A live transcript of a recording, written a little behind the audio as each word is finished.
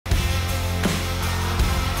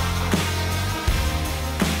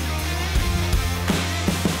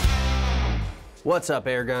What's up,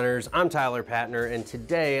 Airgunners? I'm Tyler Patner, and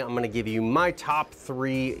today I'm going to give you my top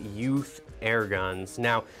 3 youth air guns.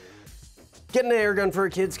 Now, getting an air gun for a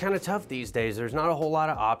kid's kind of tough these days. There's not a whole lot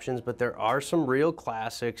of options, but there are some real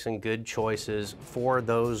classics and good choices for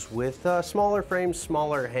those with smaller frames,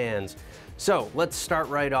 smaller hands. So let's start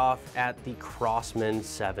right off at the Crosman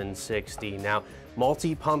 760. Now,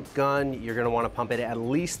 multi-pump gun, you're going to want to pump it at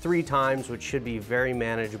least 3 times, which should be very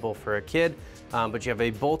manageable for a kid. But you have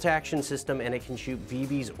a bolt action system and it can shoot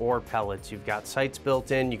BBs or pellets. You've got sights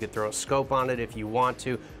built in, you could throw a scope on it if you want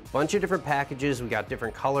to. Bunch of different packages, we got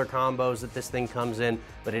different color combos that this thing comes in,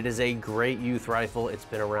 but it is a great youth rifle. It's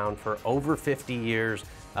been around for over 50 years,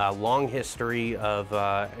 long history of,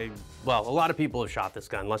 well, a lot of people have shot this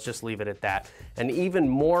gun, let's just leave it at that. And even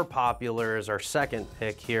more popular is our second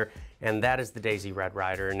pick here, and that is the Daisy Red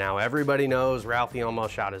Ryder. Now everybody knows Ralphie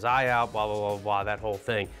almost shot his eye out, blah, blah, blah, blah, that whole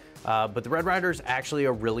thing. But the Red Ryder is actually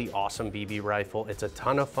a really awesome BB rifle. It's a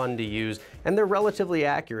ton of fun to use, and they're relatively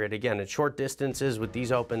accurate. Again, at short distances with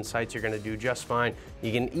these open sights, you're gonna do just fine.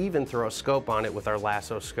 You can even throw a scope on it with our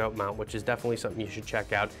lasso scope mount, which is definitely something you should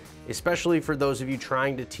check out, especially for those of you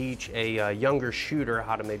trying to teach a younger shooter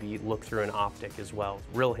how to maybe look through an optic as well.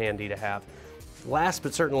 Real handy to have. Last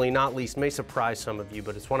but certainly not least, may surprise some of you,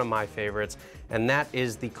 but it's one of my favorites, and that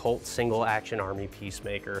is the Colt Single Action Army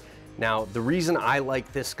Peacemaker. Now, the reason I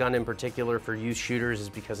like this gun in particular for youth shooters is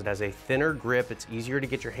because it has a thinner grip, it's easier to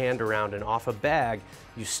get your hand around, and off a bag,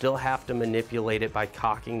 you still have to manipulate it by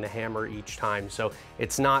cocking the hammer each time. So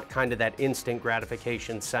it's not kind of that instant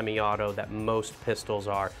gratification semi-auto that most pistols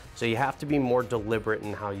are. So you have to be more deliberate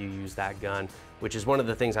in how you use that gun, which is one of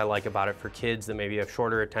the things I like about it for kids that maybe have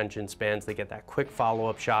shorter attention spans. They get that quick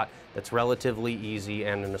follow-up shot that's relatively easy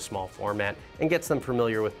and in a small format and gets them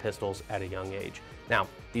familiar with pistols at a young age. Now,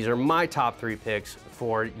 these are my top 3 picks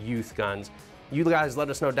for youth guns. You guys let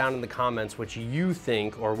us know down in the comments what you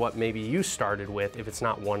think or what maybe you started with if it's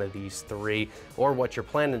not one of these 3, or what you're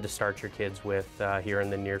planning to start your kids with here in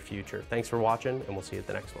the near future. Thanks for watching, and we'll see you at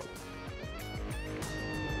the next one.